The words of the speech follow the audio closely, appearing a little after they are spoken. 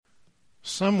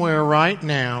Somewhere right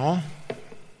now,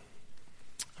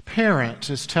 a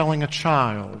parent is telling a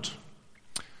child,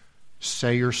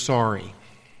 say you're sorry.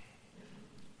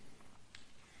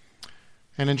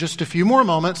 And in just a few more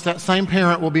moments, that same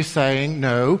parent will be saying,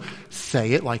 no,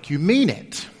 say it like you mean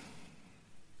it.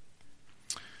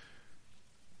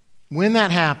 When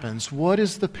that happens, what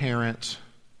is the parent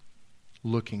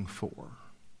looking for?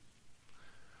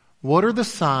 What are the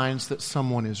signs that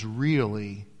someone is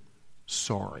really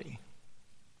sorry?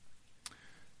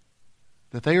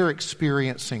 That they are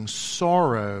experiencing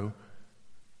sorrow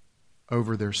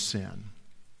over their sin.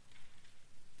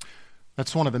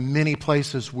 That's one of the many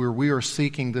places where we are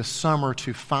seeking this summer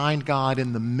to find God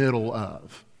in the middle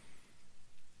of.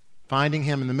 Finding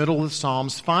Him in the middle of the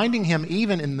Psalms, finding Him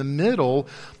even in the middle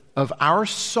of our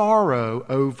sorrow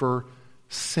over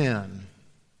sin.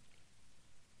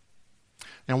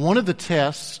 Now, one of the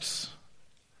tests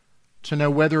to know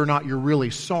whether or not you're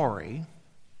really sorry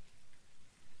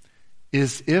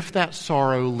is if that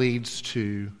sorrow leads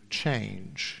to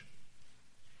change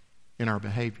in our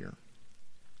behavior.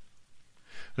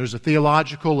 There's a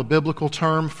theological, a biblical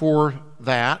term for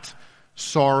that,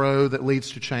 sorrow that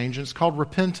leads to change, and it's called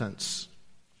repentance.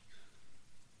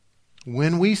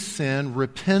 When we sin,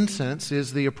 repentance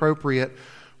is the appropriate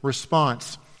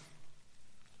response.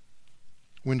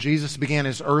 When Jesus began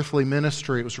His earthly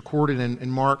ministry, it was recorded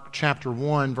in Mark chapter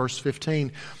 1, verse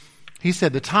 15, He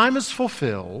said, the time is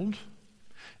fulfilled,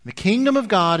 the kingdom of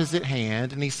God is at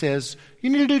hand, and He says,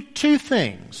 you need to do two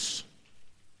things.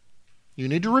 You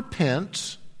need to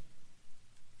repent,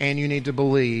 and you need to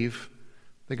believe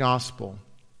the gospel.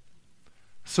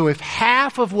 So if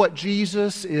half of what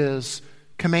Jesus is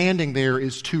commanding there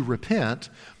is to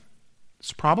repent,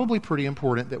 it's probably pretty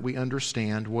important that we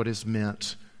understand what is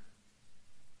meant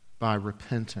by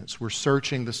repentance. We're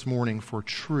searching this morning for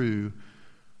true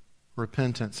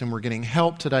repentance, and we're getting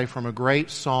help today from a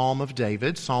great Psalm of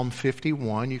David, Psalm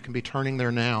 51. You can be turning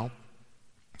there now.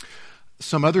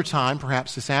 Some other time,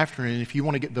 perhaps this afternoon, if you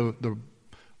want to get the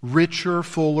richer,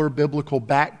 fuller biblical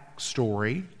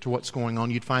backstory to what's going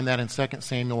on, you'd find that in 2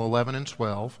 Samuel 11 and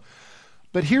 12.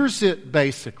 But here's it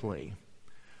basically.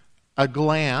 A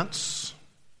glance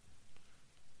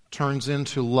turns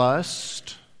into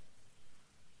lust,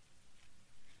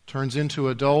 turns into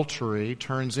adultery,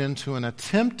 turns into an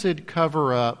attempted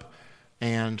cover-up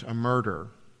and a murder.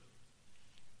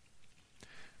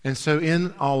 And so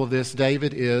in all of this,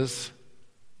 David is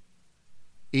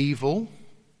evil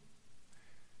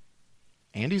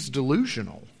and he's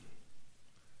delusional.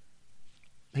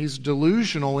 He's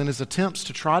delusional in his attempts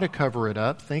to try to cover it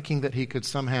up, thinking that he could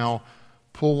somehow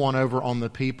pull one over on the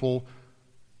people,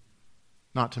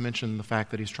 not to mention the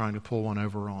fact that he's trying to pull one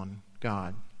over on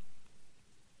God.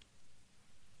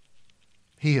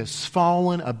 He has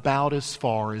fallen about as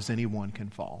far as anyone can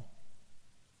fall.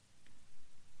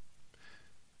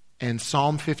 And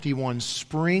Psalm 51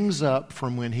 springs up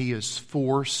from when he is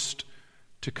forced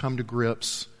to come to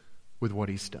grips with what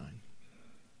he's done.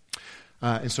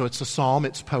 And so it's a psalm,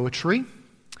 it's poetry,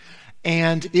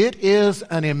 and it is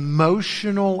an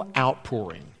emotional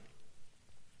outpouring.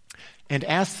 And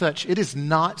as such, it is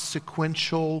not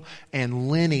sequential and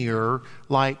linear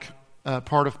like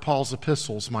part of Paul's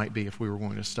epistles might be if we were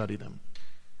going to study them.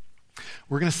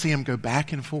 We're going to see him go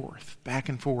back and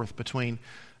forth between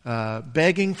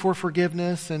begging for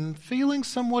forgiveness and feeling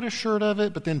somewhat assured of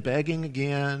it, but then begging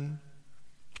again.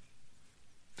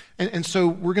 And so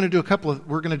we're going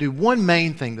to do one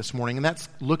main thing this morning, and that's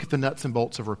look at the nuts and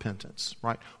bolts of repentance,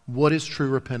 right? What is true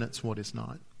repentance, what is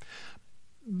not?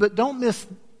 But don't miss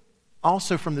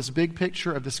also from this big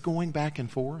picture of this going back and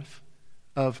forth,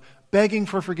 of begging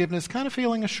for forgiveness, kind of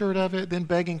feeling assured of it, then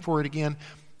begging for it again.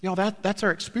 You know, that's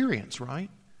our experience,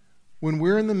 right? When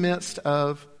we're in the midst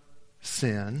of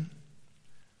sin,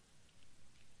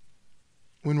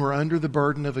 when we're under the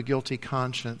burden of a guilty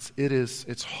conscience,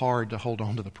 it's hard to hold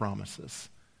on to the promises,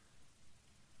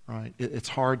 right? It's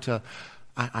hard to,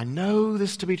 I know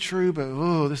this to be true,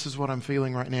 but this is what I'm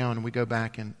feeling right now, and we go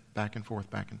back and forth.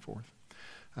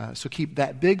 So keep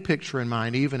that big picture in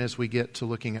mind, even as we get to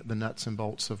looking at the nuts and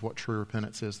bolts of what true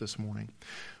repentance is this morning.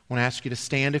 I want to ask you to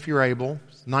stand if you're able.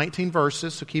 19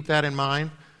 verses, so keep that in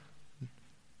mind.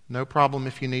 No problem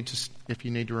if you need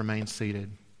to remain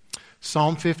seated.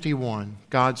 Psalm 51,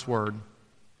 God's Word.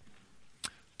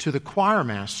 To the choir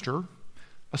master,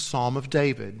 a psalm of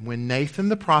David, when Nathan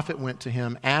the prophet went to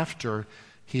him after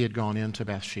he had gone into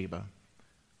Bathsheba.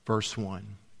 Verse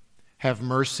 1. Have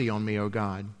mercy on me, O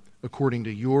God, according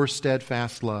to your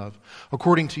steadfast love.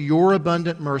 According to your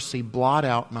abundant mercy, blot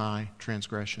out my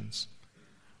transgressions.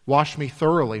 Wash me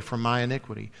thoroughly from my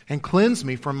iniquity, and cleanse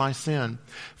me from my sin.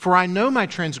 For I know my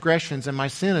transgressions, and my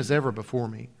sin is ever before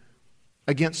me.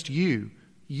 Against you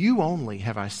only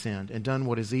have I sinned, and done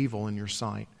what is evil in your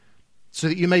sight, so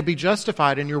that you may be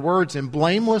justified in your words and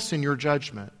blameless in your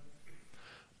judgment.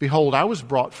 Behold, I was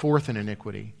brought forth in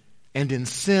iniquity, and in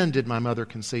sin did my mother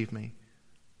conceive me.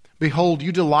 Behold,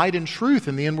 you delight in truth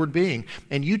in the inward being,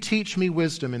 and you teach me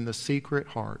wisdom in the secret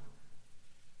heart.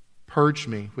 Purge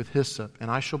me with hyssop,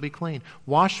 and I shall be clean.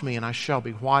 Wash me, and I shall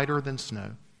be whiter than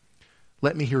snow.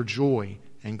 Let me hear joy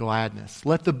and gladness.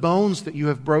 Let the bones that you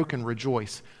have broken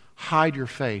rejoice. Hide your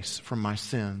face from my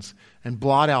sins, and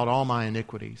blot out all my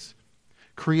iniquities.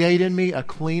 Create in me a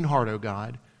clean heart, O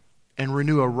God, and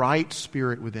renew a right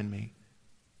spirit within me.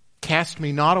 Cast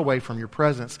me not away from your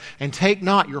presence, and take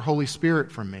not your Holy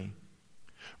Spirit from me.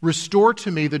 Restore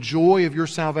to me the joy of your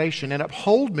salvation, and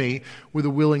uphold me with a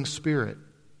willing spirit.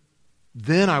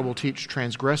 Then I will teach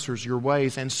transgressors your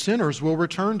ways, and sinners will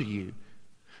return to you.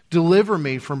 Deliver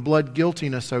me from blood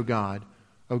guiltiness, O God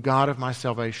of my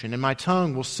salvation, and my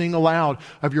tongue will sing aloud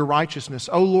of your righteousness.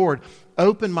 O Lord,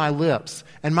 open my lips,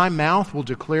 and my mouth will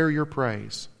declare your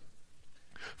praise.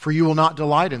 For you will not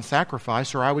delight in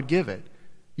sacrifice, or I would give it.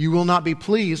 You will not be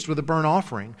pleased with a burnt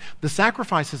offering. The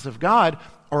sacrifices of God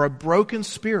are a broken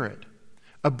spirit,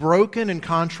 a broken and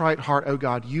contrite heart, O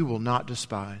God, you will not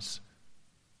despise.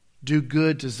 Do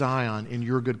good to Zion in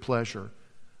your good pleasure.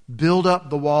 Build up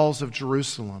the walls of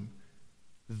Jerusalem.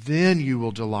 Then you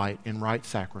will delight in right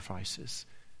sacrifices,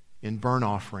 in burnt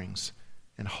offerings,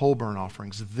 and whole burnt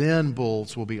offerings. Then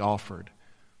bulls will be offered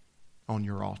on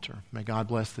your altar. May God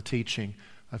bless the teaching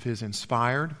of His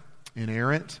inspired,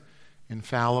 inerrant,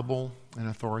 infallible, and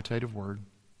authoritative word.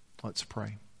 Let's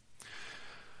pray.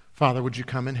 Father, would you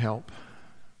come and help?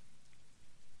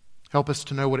 Help us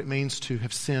to know what it means to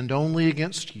have sinned only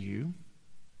against you.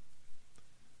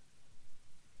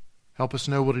 Help us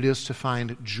know what it is to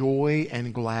find joy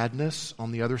and gladness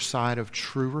on the other side of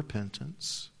true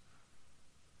repentance.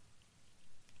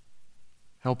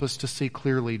 Help us to see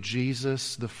clearly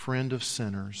Jesus, the friend of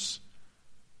sinners,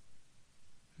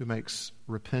 who makes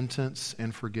repentance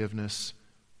and forgiveness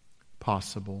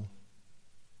possible.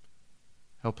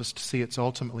 Help us to see it's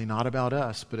ultimately not about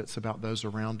us, but it's about those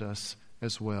around us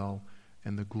as well,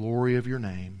 and the glory of your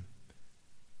name,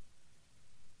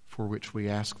 for which we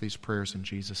ask these prayers in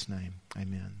Jesus' name.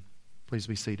 Amen. Please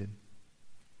be seated.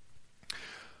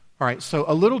 All right, so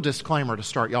a little disclaimer to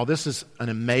start, y'all. This is an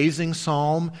amazing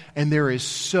psalm, and there is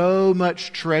so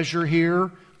much treasure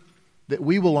here that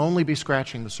we will only be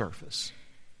scratching the surface.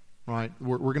 Right?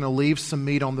 We're going to leave some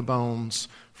meat on the bones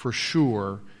for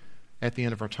sure at the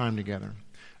end of our time together.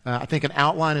 I think an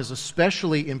outline is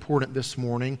especially important this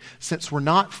morning since we're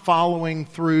not following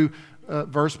through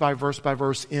verse by verse by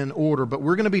verse in order, but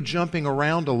we're going to be jumping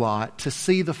around a lot to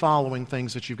see the following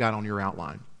things that you've got on your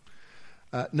outline.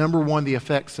 Number one, the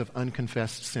effects of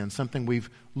unconfessed sin, something we've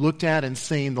looked at and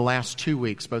seen the last 2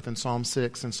 weeks, both in Psalm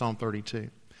 6 and Psalm 32.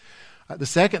 The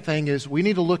second thing is we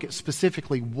need to look at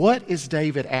specifically what is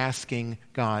David asking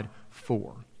God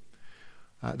for.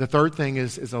 The third thing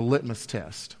is a litmus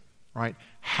test, right?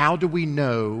 How do we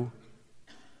know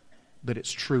that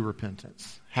it's true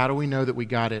repentance? How do we know that we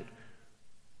got it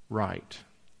right?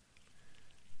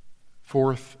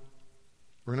 Fourth,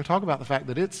 we're going to talk about the fact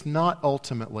that it's not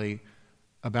ultimately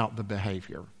about the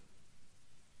behavior,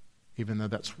 even though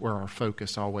that's where our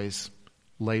focus always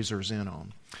lasers in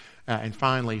on. And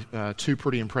finally, two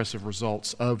pretty impressive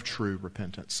results of true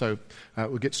repentance. So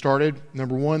we'll get started.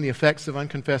 Number one, the effects of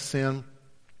unconfessed sin.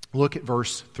 Look at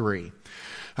verse 3.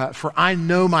 For I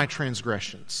know my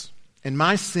transgressions, and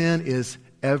my sin is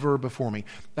ever before me.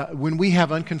 When we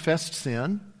have unconfessed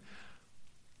sin,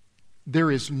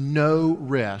 there is no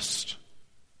rest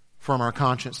from our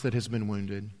conscience that has been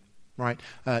wounded. Right?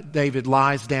 David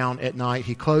lies down at night.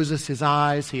 He closes his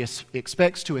eyes. He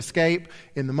expects to escape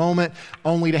in the moment,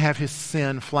 only to have his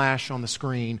sin flash on the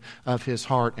screen of his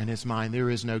heart and his mind.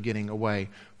 There is no getting away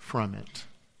from it.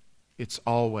 It's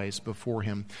always before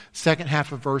him. Second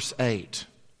half of verse 8.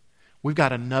 We've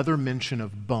got another mention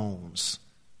of bones.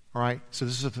 All right? So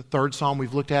this is the third psalm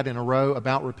we've looked at in a row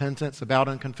about repentance, about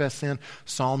unconfessed sin.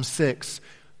 Psalm 6,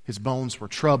 his bones were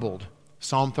troubled.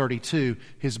 Psalm 32,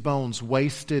 his bones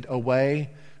wasted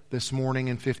away. This morning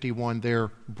in 51,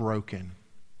 they're broken.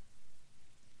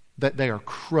 That they are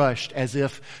crushed as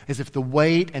if the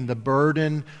weight and the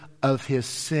burden of his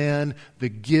sin, the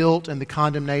guilt and the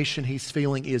condemnation he's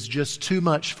feeling is just too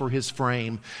much for his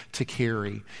frame to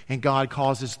carry. And God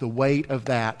causes the weight of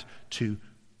that to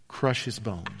crush his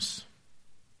bones.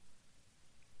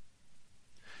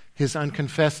 His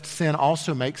unconfessed sin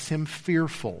also makes him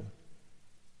fearful.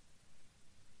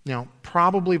 Now,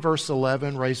 probably verse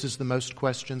 11 raises the most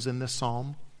questions in this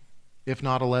psalm. If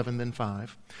not 11, then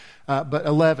 5. But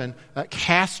 11,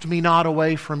 cast me not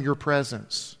away from your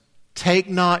presence. Take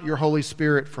not your Holy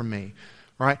Spirit from me.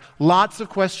 All right? Lots of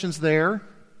questions there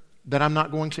that I'm not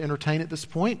going to entertain at this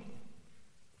point.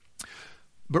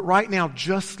 But right now,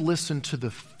 just listen to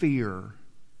the fear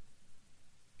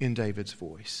in David's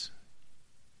voice.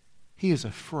 He is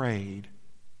afraid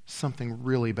something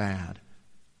really bad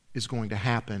is going to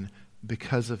happen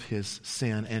because of his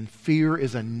sin. And fear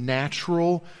is a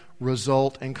natural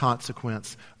result and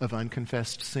consequence of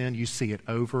unconfessed sin. You see it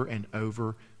over and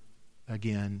over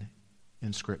again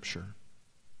in Scripture.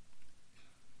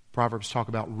 Proverbs talk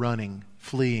about running,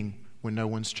 fleeing when no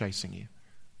one's chasing you.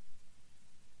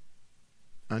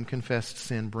 Unconfessed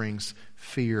sin brings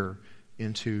fear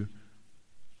into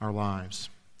our lives.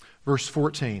 Verse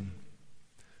 14,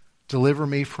 deliver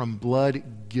me from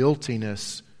blood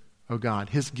guiltiness, O God.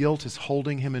 His guilt is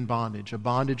holding him in bondage, a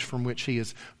bondage from which he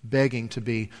is begging to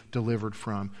be delivered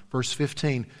from. Verse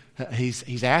 15,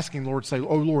 he's asking the Lord, say,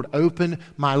 oh Lord, open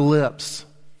my lips.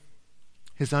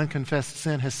 His unconfessed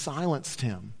sin has silenced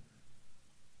him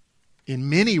in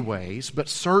many ways, but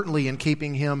certainly in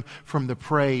keeping him from the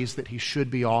praise that he should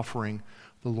be offering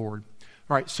the Lord.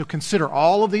 All right, so consider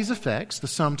all of these effects, the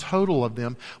sum total of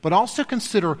them, but also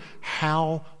consider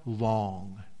how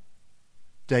long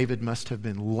David must have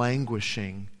been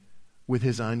languishing with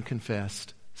his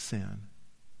unconfessed sin.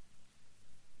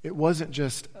 It wasn't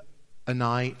just a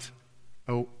night,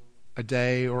 a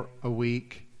day, or a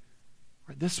week.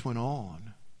 This went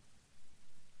on.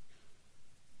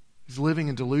 He's living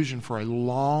in delusion for a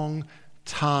long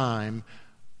time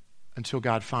until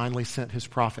God finally sent his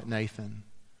prophet Nathan,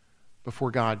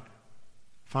 before God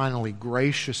finally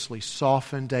graciously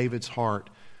softened David's heart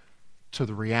to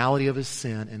the reality of his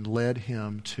sin and led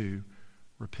him to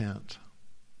repent.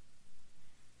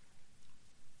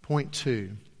 Point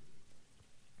 2.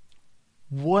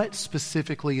 What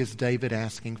specifically is David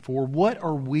asking for? What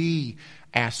are we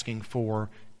asking for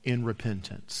in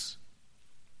repentance?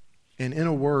 And in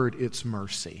a word, it's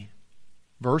mercy.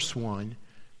 Verse 1,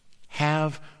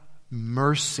 have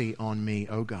mercy on me,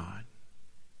 O God.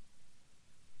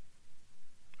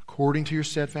 According to your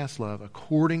steadfast love,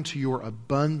 according to your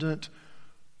abundant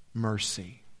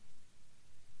mercy.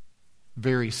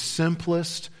 Very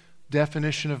simplest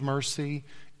definition of mercy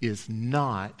is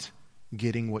not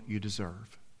getting what you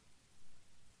deserve.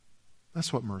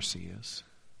 That's what mercy is.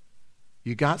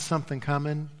 You got something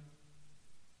coming,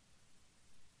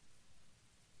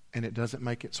 and it doesn't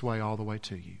make its way all the way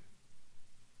to you.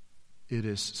 It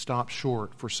is stopped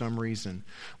short for some reason.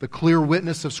 The clear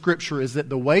witness of Scripture is that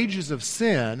the wages of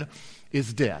sin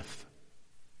is death.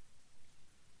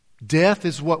 Death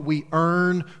is what we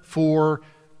earn for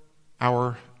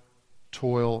our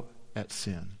toil at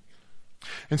sin.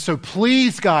 And so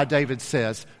please, God, David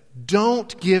says,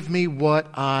 don't give me what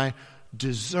I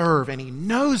deserve. And he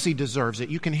knows he deserves it.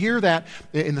 You can hear that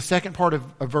in the second part of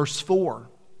verse 4,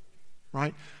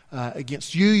 right?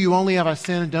 Against you only have I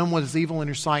sinned and done what is evil in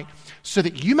your sight, so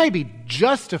that you may be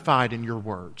justified in your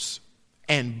words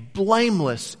and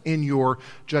blameless in your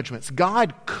judgments.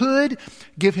 God could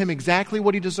give him exactly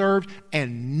what he deserved,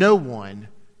 and no one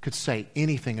could say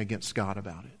anything against God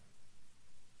about it.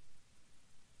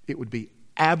 It would be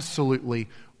absolutely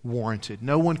warranted.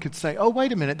 No one could say, oh,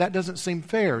 wait a minute, that doesn't seem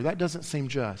fair. That doesn't seem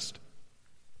just.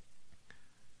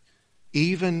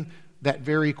 Even that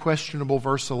very questionable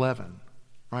verse 11,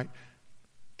 right?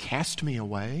 Cast me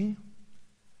away.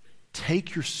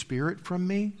 Take your spirit from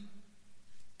me.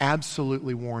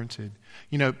 Absolutely warranted.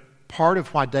 You know, part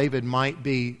of why David might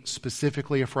be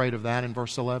specifically afraid of that in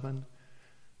verse 11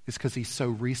 is because he's so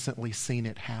recently seen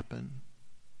it happen.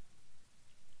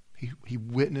 He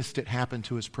witnessed it happen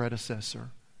to his predecessor.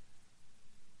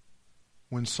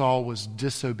 When Saul was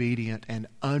disobedient and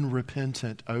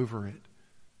unrepentant over it,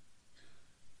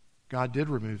 God did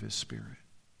remove his spirit.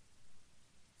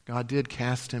 God did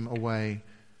cast him away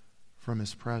from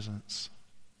his presence.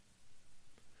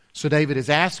 So David is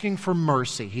asking for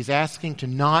mercy. He's asking to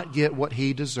not get what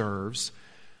he deserves.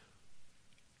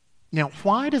 Now,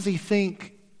 why does he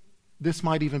think this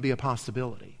might even be a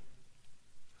possibility?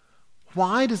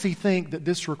 Why does he think that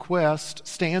this request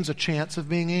stands a chance of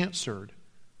being answered?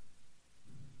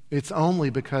 It's only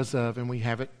because of, and we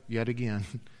have it yet again,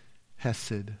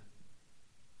 Hesed.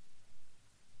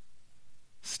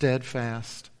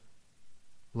 Steadfast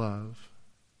love.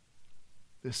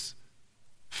 This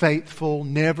faithful,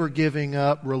 never giving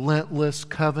up, relentless,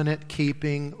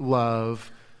 covenant-keeping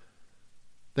love.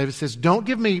 David says, don't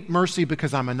give me mercy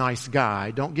because I'm a nice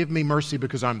guy. Don't give me mercy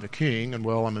because I'm the king and,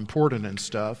 well, I'm important and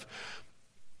stuff.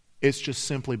 It's just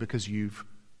simply because you've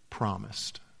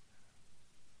promised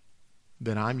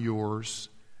that I'm yours,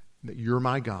 that you're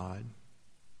my God.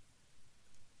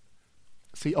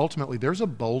 See, ultimately, there's a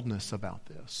boldness about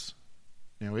this.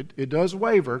 It does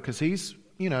waver because he's,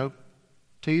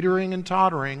 teetering and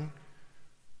tottering.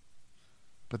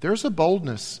 But there's a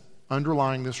boldness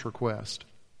underlying this request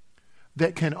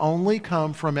that can only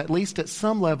come from, at least at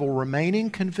some level, remaining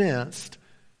convinced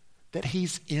that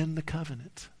he's in the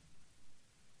covenant.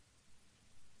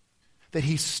 That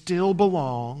he still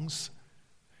belongs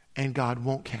and God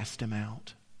won't cast him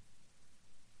out.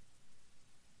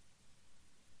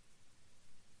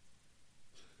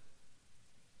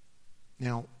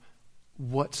 Now,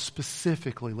 what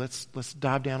specifically? Let's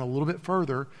dive down a little bit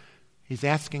further. He's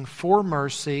asking for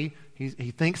mercy. He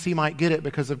thinks he might get it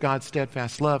because of God's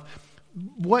steadfast love.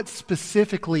 What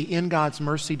specifically in God's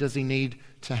mercy does he need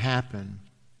to happen?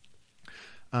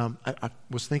 I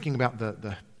was thinking about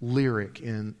the lyric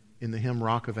in the hymn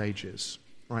Rock of Ages.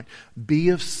 Right? Be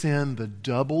of sin the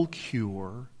double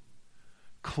cure,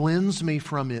 cleanse me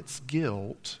from its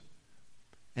guilt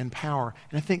and power.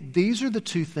 And I think these are the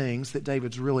two things that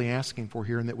David's really asking for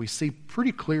here and that we see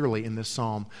pretty clearly in this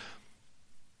psalm.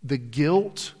 The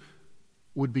guilt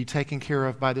would be taken care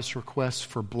of by this request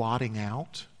for blotting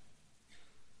out.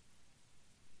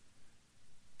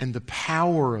 And the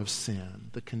power of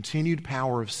sin, the continued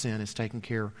power of sin, is taken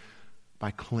care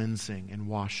by cleansing and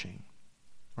washing.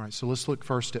 All right, so let's look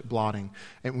first at blotting.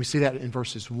 And we see that in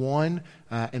verses 1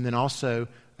 and then also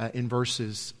in verse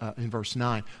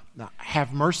 9. Now,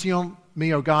 have mercy on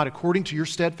me, O God, according to your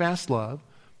steadfast love,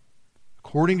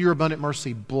 according to your abundant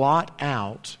mercy, blot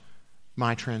out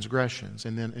my transgressions.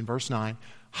 And then in verse 9,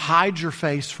 hide your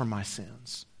face from my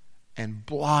sins and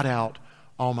blot out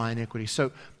all my iniquities.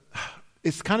 So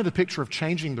it's kind of the picture of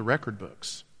changing the record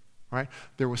books, right?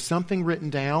 There was something written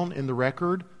down in the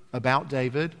record about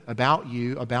David, about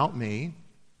you, about me.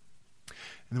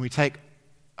 And then we take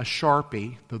a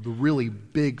Sharpie, the really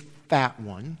big fat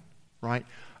one, right?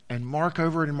 And mark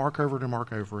over it and mark over it and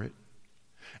mark over it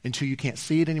until you can't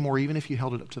see it anymore, even if you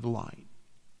held it up to the light.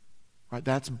 Right?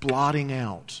 That's blotting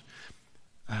out.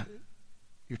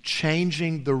 You're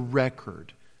changing the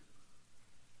record.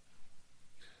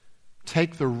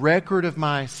 Take the record of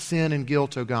my sin and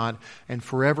guilt, O God, and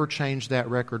forever change that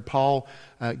record. Paul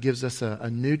gives us a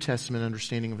New Testament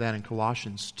understanding of that in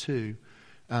Colossians 2.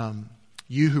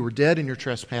 You who were dead in your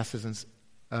trespasses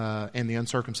and the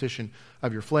uncircumcision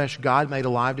of your flesh, God made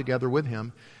alive together with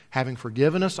him, having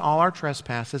forgiven us all our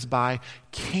trespasses by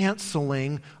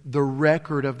canceling the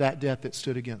record of that debt that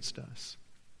stood against us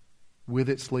with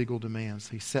its legal demands.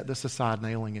 He set this aside,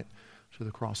 nailing it to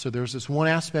the cross. So there's this one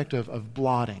aspect of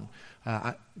blotting.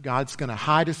 God's going to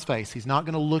hide his face. He's not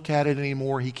going to look at it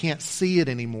anymore. He can't see it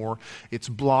anymore. It's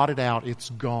blotted out. It's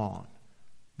gone.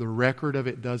 The record of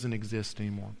it doesn't exist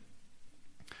anymore.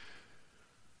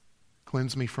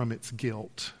 Cleanse me from its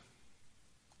guilt,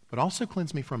 but also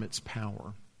cleanse me from its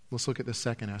power. Let's look at the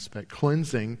second aspect.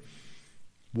 Cleansing,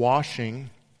 washing,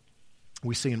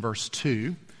 we see in verse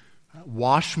 2.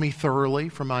 Wash me thoroughly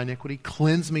from my iniquity,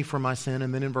 cleanse me from my sin.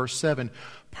 And then in verse 7,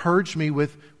 purge me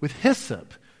with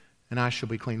hyssop, and I shall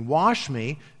be clean. Wash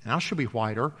me, and I shall be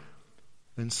whiter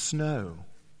than snow.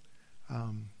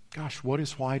 Gosh, what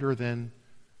is whiter than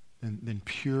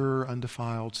pure,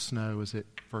 undefiled snow as it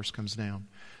first comes down?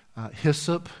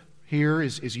 Hyssop here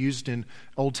is used in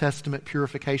Old Testament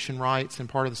purification rites and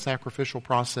part of the sacrificial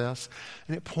process.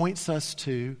 And it points us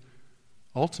to,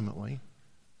 ultimately,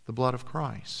 the blood of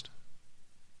Christ.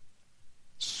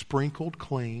 Sprinkled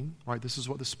clean, right? This is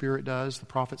what the Spirit does. The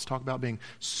prophets talk about being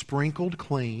sprinkled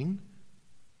clean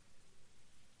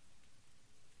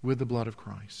with the blood of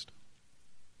Christ.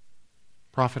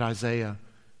 Prophet Isaiah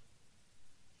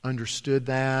understood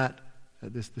that,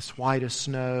 this white as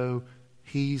snow.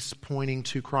 He's pointing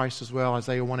to Christ as well.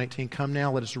 Isaiah 1:18, come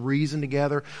now, let us reason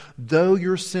together. Though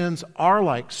your sins are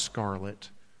like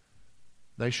scarlet,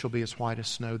 they shall be as white as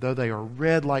snow. Though they are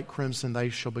red like crimson, they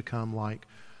shall become like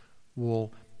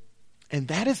wool. And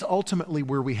that is ultimately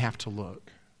where we have to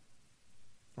look.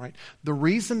 Right? The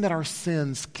reason that our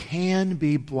sins can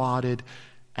be blotted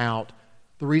out,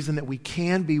 the reason that we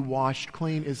can be washed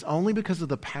clean is only because of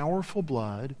the powerful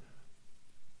blood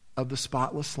of the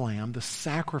spotless Lamb, the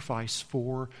sacrifice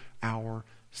for our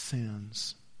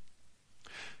sins.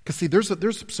 Because see,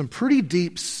 there's some pretty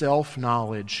deep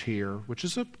self-knowledge here, which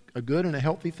is a good and a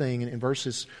healthy thing in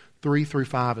verses 3 through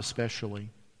 5 especially,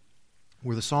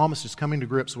 where the psalmist is coming to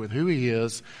grips with who he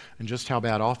is and just how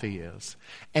bad off he is.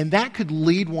 And that could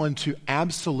lead one to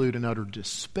absolute and utter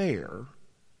despair,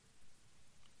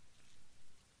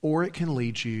 or it can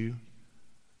lead you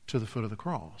to the foot of the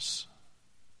cross,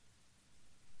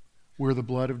 where the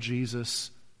blood of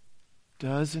Jesus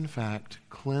does in fact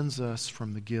cleanse us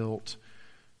from the guilt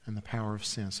and the power of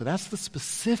sin. So that's the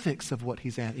specifics of what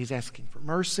he's asking for.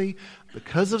 Mercy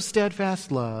because of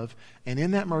steadfast love, and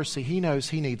in that mercy he knows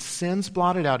he needs sins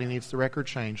blotted out, he needs the record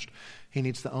changed, he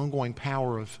needs the ongoing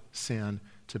power of sin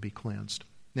to be cleansed.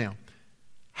 Now,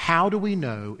 how do we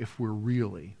know if we're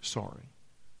really sorry?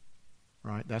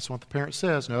 Right? That's what the parent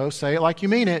says. No, say it like you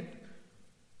mean it.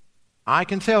 I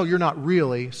can tell you're not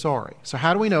really sorry. So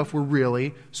how do we know if we're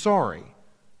really sorry?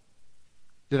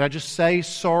 Did I just say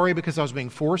sorry because I was being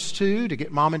forced to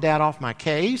get mom and dad off my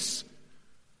case?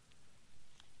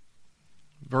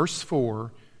 Verse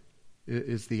 4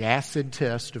 is the acid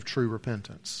test of true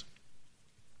repentance.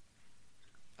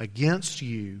 Against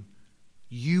you,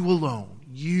 you alone,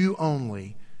 you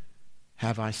only,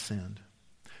 have I sinned.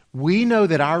 We know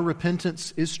that our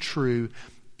repentance is true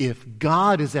if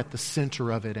God is at the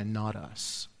center of it and not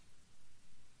us.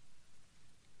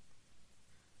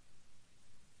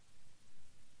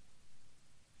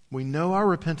 We know our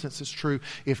repentance is true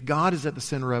if God is at the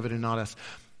center of it and not us.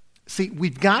 See,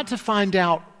 we've got to find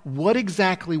out what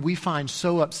exactly we find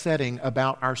so upsetting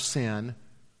about our sin,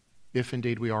 if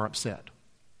indeed we are upset.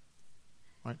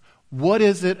 Right? What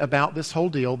is it about this whole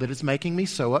deal that is making me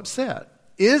so upset?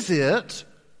 Is it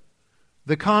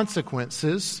the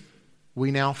consequences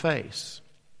we now face?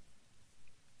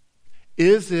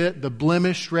 Is it the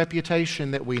blemished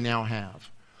reputation that we now have?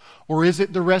 Or is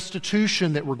it the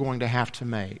restitution that we're going to have to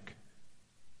make?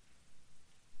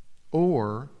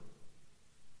 Or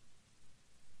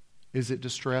is it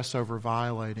distress over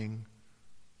violating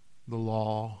the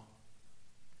law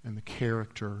and the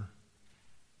character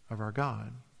of our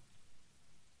God?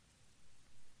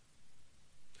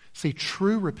 See,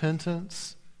 true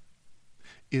repentance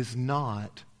is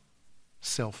not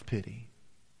self-pity.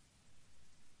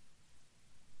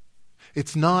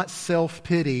 It's not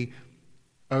self-pity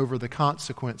over the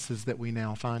consequences that we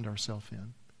now find ourselves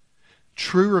in.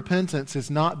 True repentance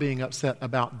is not being upset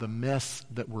about the mess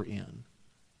that we're in.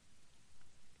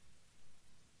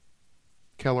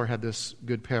 Keller had this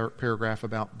good paragraph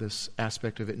about this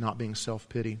aspect of it not being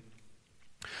self-pity.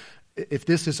 If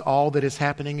this is all that is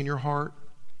happening in your heart,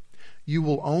 you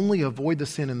will only avoid the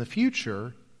sin in the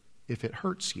future if it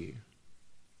hurts you.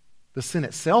 The sin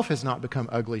itself has not become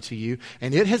ugly to you,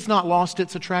 and it has not lost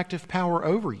its attractive power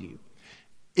over you.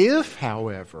 If,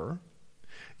 however,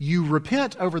 you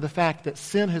repent over the fact that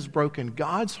sin has broken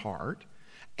God's heart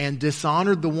and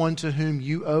dishonored the one to whom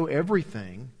you owe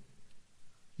everything,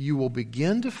 you will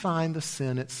begin to find the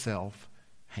sin itself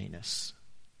heinous.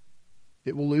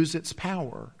 It will lose its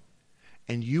power,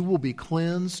 and you will be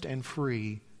cleansed and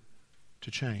free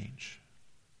to change.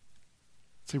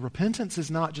 See, repentance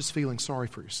is not just feeling sorry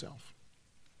for yourself.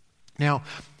 Now,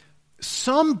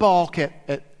 some balk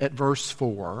at verse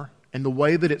 4 and the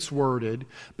way that it's worded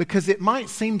because it might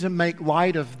seem to make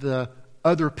light of the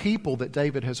other people that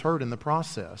David has hurt in the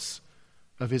process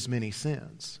of his many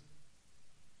sins.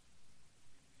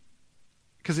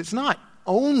 Because it's not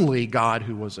only God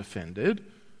who was offended.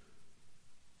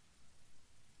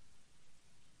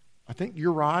 I think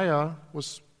Uriah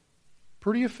was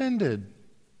pretty offended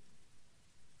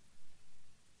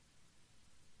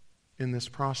in this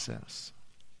process.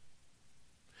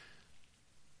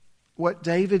 What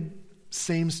David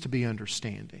seems to be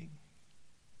understanding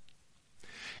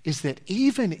is that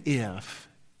even if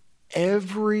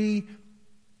every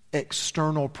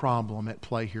external problem at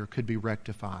play here could be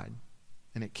rectified,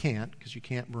 and it can't, because you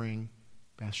can't bring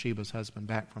Bathsheba's husband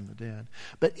back from the dead,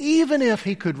 but even if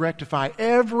he could rectify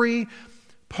every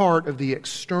part of the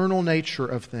external nature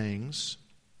of things,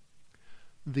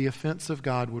 the offense of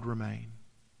God would remain.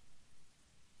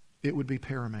 It would be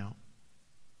paramount.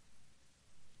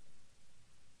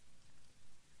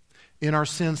 In our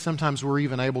sins, sometimes we're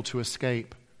even able to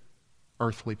escape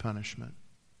earthly punishment.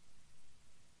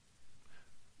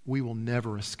 We will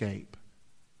never escape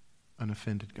an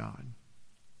offended God.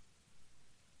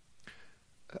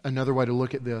 Another way to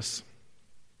look at this,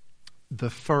 the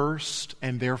first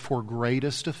and therefore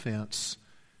greatest offense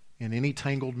in any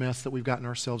tangled mess that we've gotten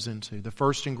ourselves into, the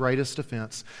first and greatest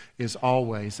offense is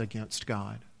always against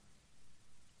God.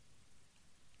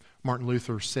 Martin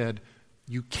Luther said,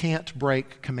 you can't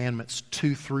break commandments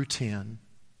 2 through 10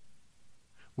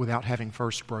 without having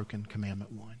first broken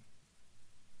commandment 1,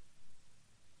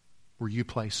 where you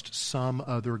placed some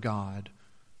other God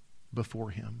before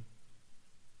him.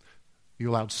 You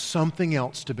allowed something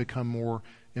else to become more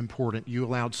important. You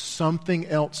allowed something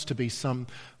else to be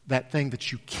that thing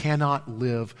that you cannot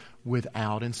live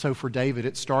without. And so for David,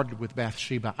 it started with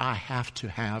Bathsheba. I have to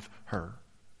have her.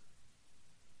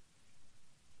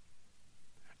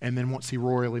 And then once he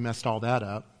royally messed all that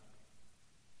up,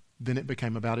 then it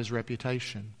became about his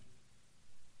reputation.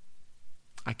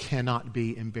 I cannot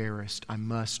be embarrassed. I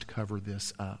must cover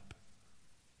this up.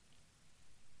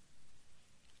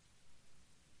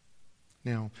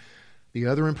 Now, the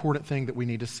other important thing that we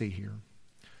need to see here,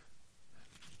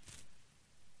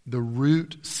 the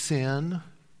root sin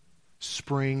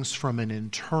springs from an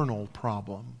internal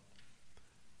problem.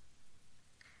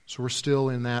 So we're still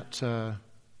in that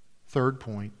third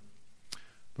point.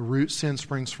 The root sin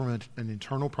springs from an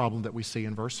internal problem that we see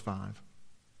in verse 5.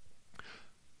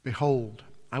 Behold,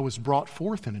 I was brought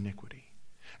forth in iniquity,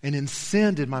 and in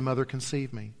sin did my mother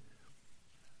conceive me.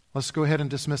 Let's go ahead and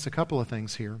dismiss a couple of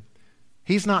things here.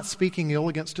 He's not speaking ill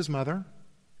against his mother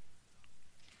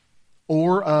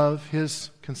or of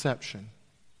his conception.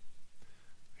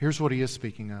 Here's what he is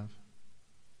speaking of.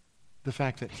 The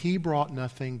fact that he brought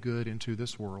nothing good into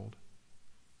this world,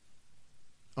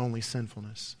 only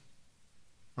sinfulness.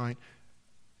 Right?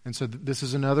 And so this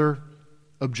is another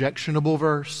objectionable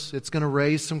verse. It's going to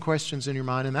raise some questions in your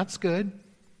mind, and that's good.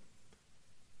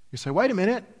 You say, wait a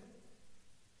minute.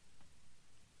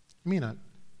 You mean a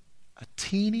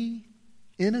teeny,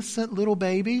 innocent little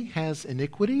baby has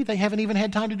iniquity? They haven't even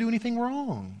had time to do anything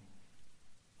wrong.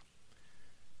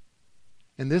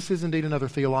 And this is indeed another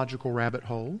theological rabbit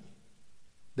hole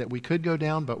that we could go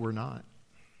down, but we're not.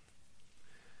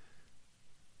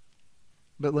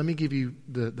 But let me give you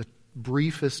the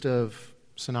briefest of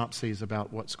synopses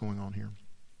about what's going on here.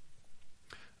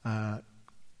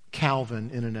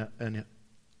 Calvin, in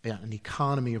an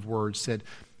economy of words, said,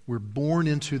 we're born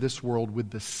into this world with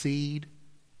the seed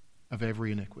of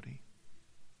every iniquity.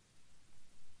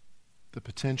 The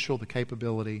potential, the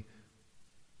capability,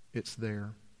 it's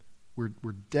there.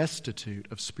 We're destitute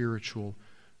of spiritual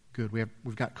good.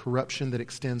 We've got corruption that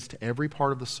extends to every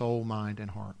part of the soul, mind,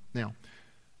 and heart. Now,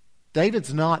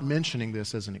 David's not mentioning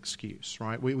this as an excuse,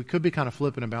 right? We could be kind of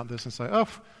flippant about this and say, oh,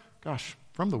 gosh,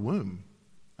 from the womb,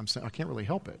 I can't really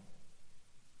help it.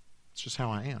 It's just how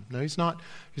I am. No, he's not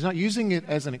using it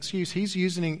as an excuse. He's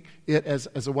using it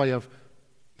as a way of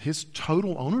his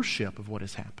total ownership of what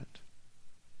has happened.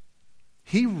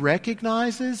 He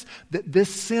recognizes that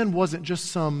this sin wasn't just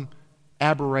some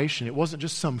aberration. It wasn't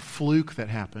just some fluke that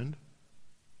happened.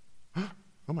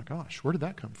 Oh my gosh, where did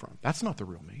that come from? That's not the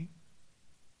real me.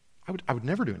 I would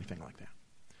never do anything like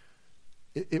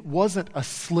that. It wasn't a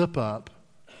slip-up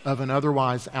of an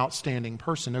otherwise outstanding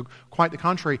person. No, quite the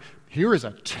contrary. Here is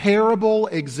a terrible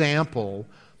example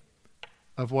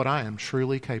of what I am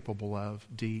truly capable of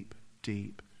deep,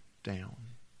 deep down.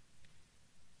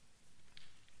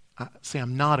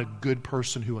 I'm not a good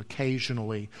person who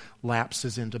occasionally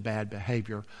lapses into bad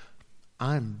behavior.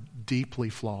 I'm deeply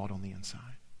flawed on the inside.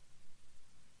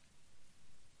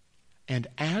 And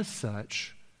as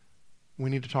such, we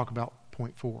need to talk about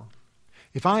point 4.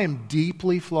 If I am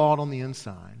deeply flawed on the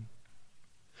inside,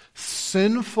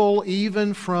 sinful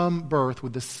even from birth,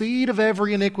 with the seed of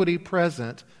every iniquity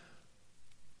present,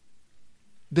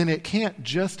 then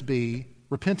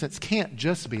repentance can't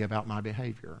just be about my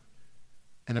behavior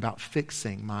and about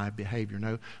fixing my behavior.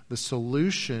 No, the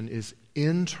solution is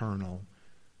internal,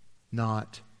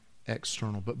 not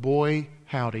external. But boy,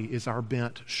 howdy, is our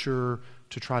bent sure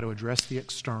to try to address the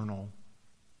external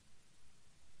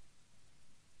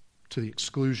to the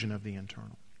exclusion of the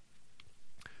internal.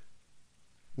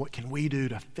 What can we do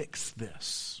to fix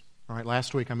this? All right,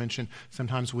 last week I mentioned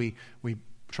sometimes we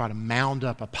try to mound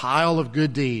up a pile of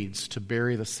good deeds to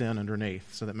bury the sin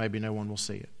underneath so that maybe no one will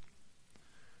see it.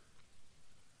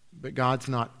 But God's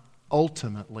not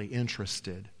ultimately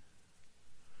interested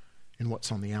in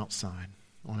what's on the outside,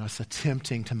 on us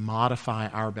attempting to modify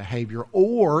our behavior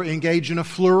or engage in a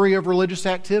flurry of religious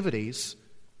activities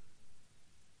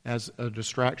as a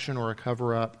distraction or a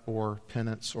cover-up or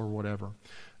penance or whatever.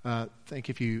 Think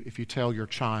if you tell your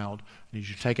child, I need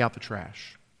you to take out the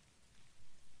trash,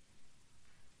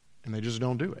 and they just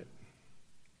don't do it.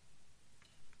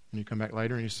 And you come back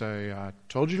later and you say, I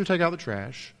told you to take out the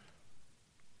trash.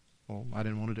 Well, I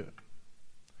didn't want to do it.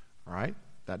 All right,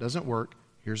 that doesn't work.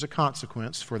 Here's a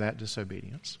consequence for that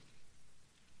disobedience.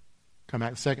 Come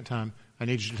back the second time, I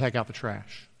need you to take out the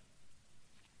trash.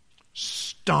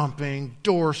 Stomping,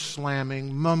 door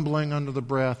slamming, mumbling under the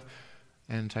breath,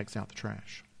 and takes out the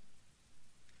trash.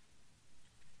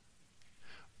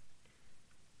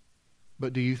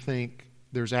 But do you think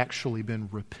there's actually been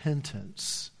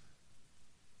repentance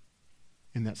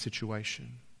in that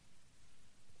situation?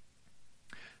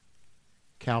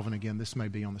 Calvin, again, this may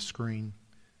be on the screen.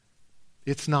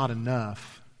 It's not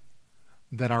enough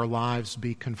that our lives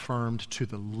be confirmed to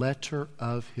the letter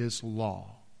of his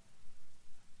law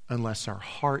unless our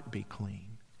heart be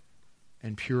clean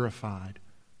and purified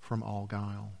from all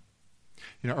guile.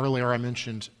 Earlier I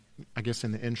mentioned, I guess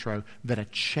in the intro, that a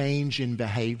change in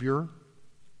behavior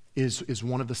is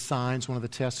one of the signs, one of the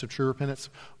tests of true repentance,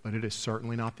 but it is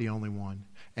certainly not the only one,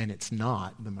 and it's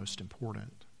not the most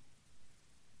important.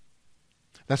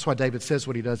 That's why David says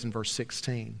what he does in verse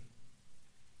 16.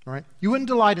 All right? You wouldn't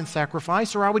delight in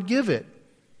sacrifice, or I would give it.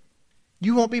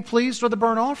 You won't be pleased with the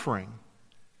burnt offering.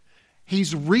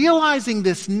 He's realizing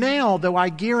this now, though I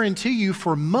guarantee you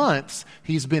for months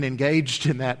he's been engaged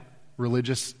in that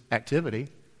religious activity,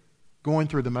 going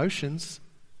through the motions.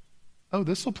 Oh,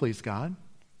 this will please God.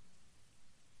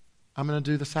 I'm going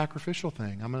to do the sacrificial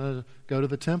thing. I'm going to go to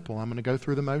the temple. I'm going to go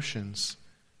through the motions.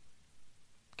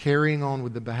 Carrying on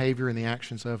with the behavior and the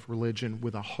actions of religion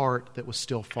with a heart that was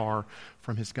still far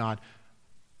from his God.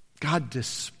 God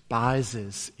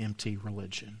despises empty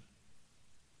religion.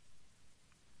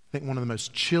 I think one of the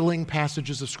most chilling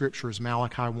passages of Scripture is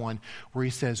Malachi 1, where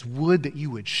he says, would that you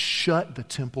would shut the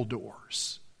temple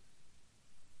doors.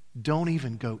 Don't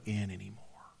even go in anymore.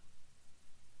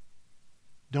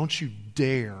 Don't you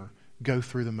dare go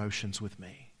through the motions with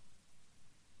me.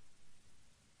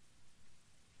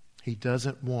 He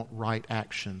doesn't want right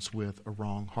actions with a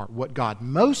wrong heart. What God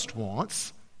most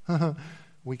wants,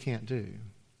 we can't do.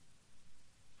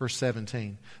 Verse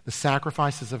 17, the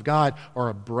sacrifices of God are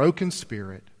a broken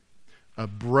spirit, a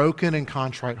broken and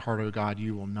contrite heart, O God,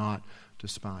 you will not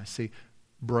despise. See,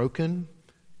 broken,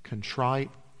 contrite,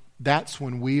 that's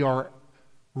when we are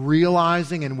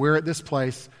realizing, and we're at this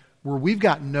place where we've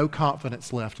got no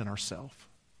confidence left in ourselves.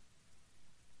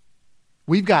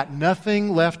 We've got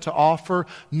nothing left to offer,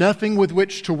 nothing with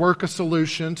which to work a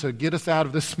solution to get us out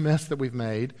of this mess that we've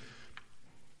made.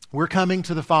 We're coming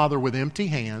to the Father with empty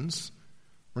hands.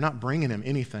 We're not bringing Him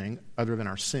anything other than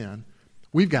our sin.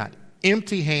 We've got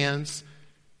empty hands,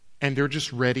 and they're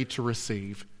just ready to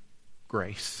receive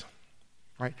grace.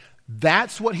 Right?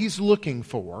 That's what He's looking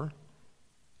for.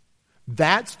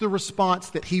 That's the response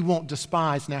that He won't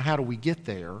despise. Now, how do we get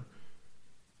there?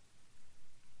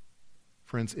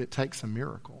 Friends, it takes a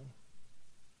miracle.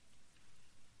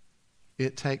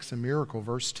 It takes a miracle.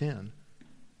 Verse 10.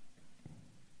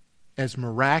 As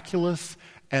miraculous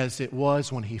as it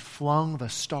was when He flung the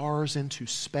stars into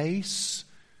space,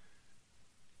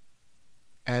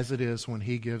 as it is when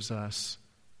He gives us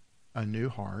a new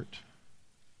heart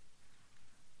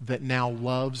that now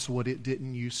loves what it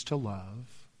didn't used to love,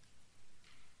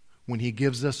 when He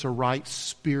gives us a right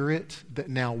spirit that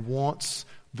now wants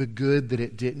the good that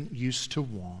it didn't used to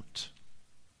want.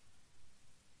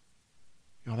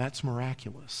 That's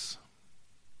miraculous.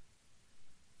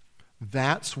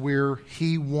 That's where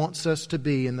He wants us to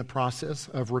be in the process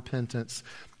of repentance.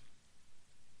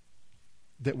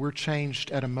 That we're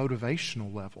changed at a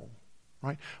motivational level,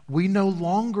 right? We no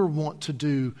longer want to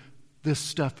do this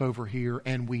stuff over here,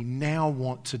 and we now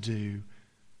want to do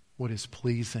what is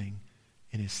pleasing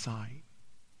in His sight.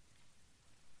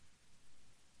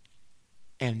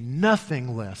 And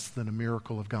nothing less than a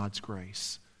miracle of God's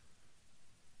grace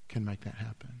can make that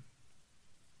happen.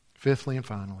 Fifthly and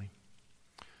finally,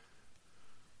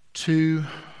 two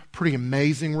pretty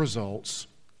amazing results.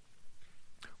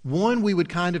 One we would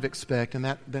kind of expect, and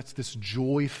that's this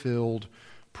joy-filled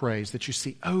praise that you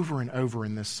see over and over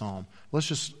in this psalm. Let's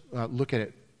just look at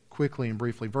it quickly and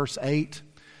briefly. Verse 8,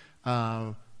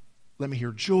 let me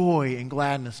hear joy and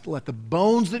gladness. Let the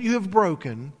bones that you have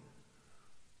broken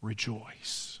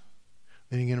rejoice.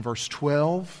 Then again in verse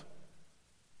 12,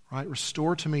 right?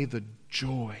 Restore to me the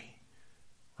joy.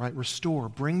 Right? Restore.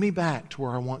 Bring me back to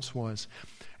where I once was.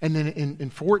 And then in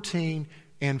 14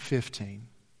 and 15,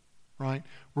 right?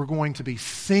 We're going to be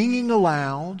singing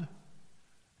aloud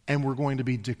and we're going to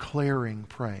be declaring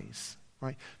praise.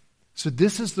 Right? So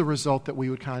this is the result that we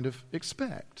would kind of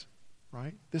expect.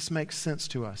 Right? This makes sense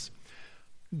to us.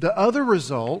 The other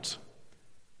result,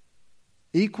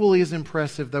 equally as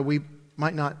impressive, though we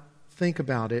might not think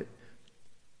about it,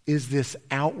 is this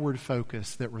outward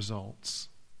focus that results.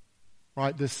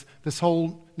 Right? This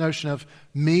whole notion of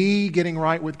me getting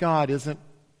right with God isn't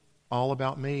all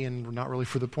about me and not really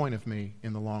for the point of me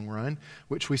in the long run,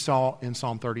 which we saw in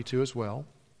Psalm 32 as well.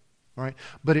 Right?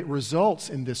 But it results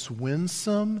in this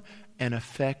winsome and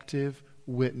effective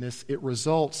witness. It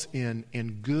results in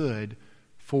good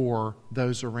for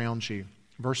those around you.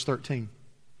 Verse 13.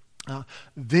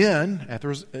 Then, at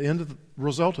the end of the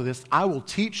result of this, I will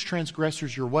teach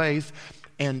transgressors your ways,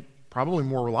 and probably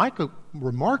more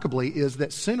remarkably is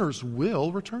that sinners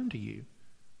will return to you.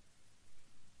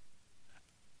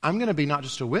 I'm going to be not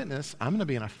just a witness, I'm going to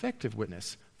be an effective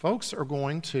witness. Folks are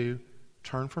going to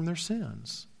turn from their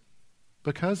sins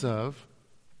because of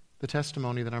the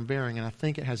testimony that I'm bearing. And I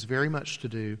think it has very much to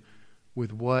do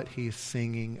with what he is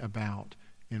singing about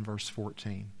in verse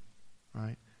 14.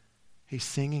 Right? He's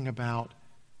singing about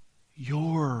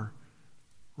your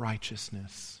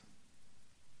righteousness.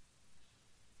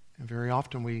 And very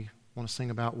often we want to sing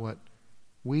about what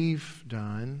we've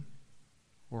done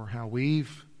or how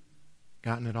we've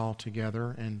gotten it all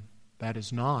together, and that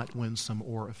is not winsome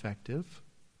or effective.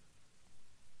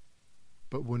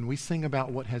 But when we sing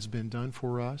about what has been done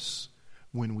for us,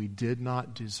 when we did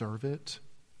not deserve it,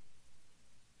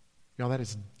 y'all, that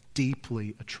is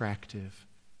deeply attractive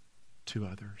to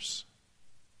others.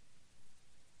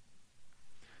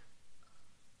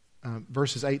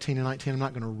 Verses 18 and 19, I'm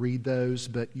not going to read those,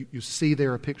 but you see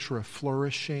there a picture of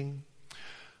flourishing.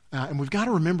 And we've got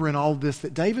to remember in all this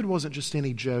that David wasn't just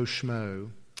any Joe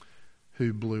Schmo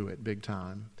who blew it big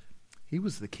time. He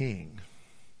was the king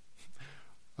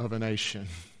of a nation,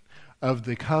 of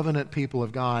the covenant people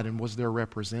of God, and was their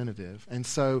representative. And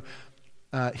so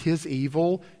his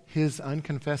evil, his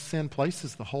unconfessed sin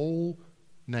places the whole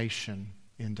nation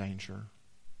in danger.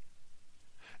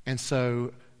 And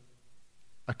so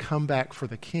a comeback for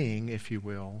the king, if you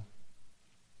will,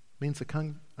 means a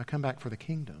comeback for the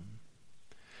kingdom.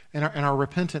 And our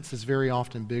repentance is very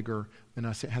often bigger than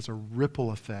us. It has a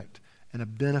ripple effect and a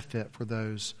benefit for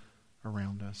those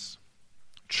around us.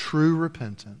 True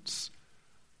repentance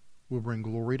will bring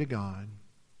glory to God,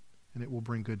 and it will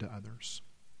bring good to others.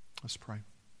 Let's pray.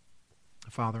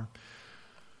 Father,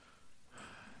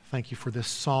 thank you for this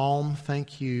psalm.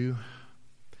 Thank you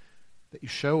that you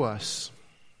show us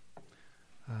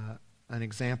an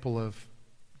example of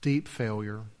deep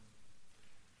failure,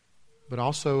 but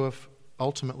also of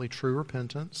ultimately true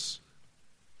repentance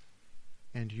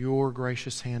and your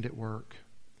gracious hand at work,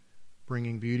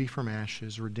 bringing beauty from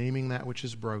ashes, redeeming that which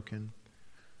is broken,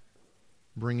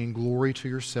 bringing glory to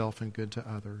yourself and good to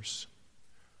others.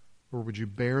 Or would you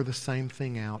bear the same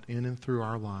thing out in and through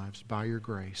our lives by your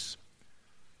grace?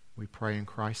 We pray in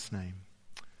Christ's name.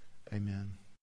 Amen.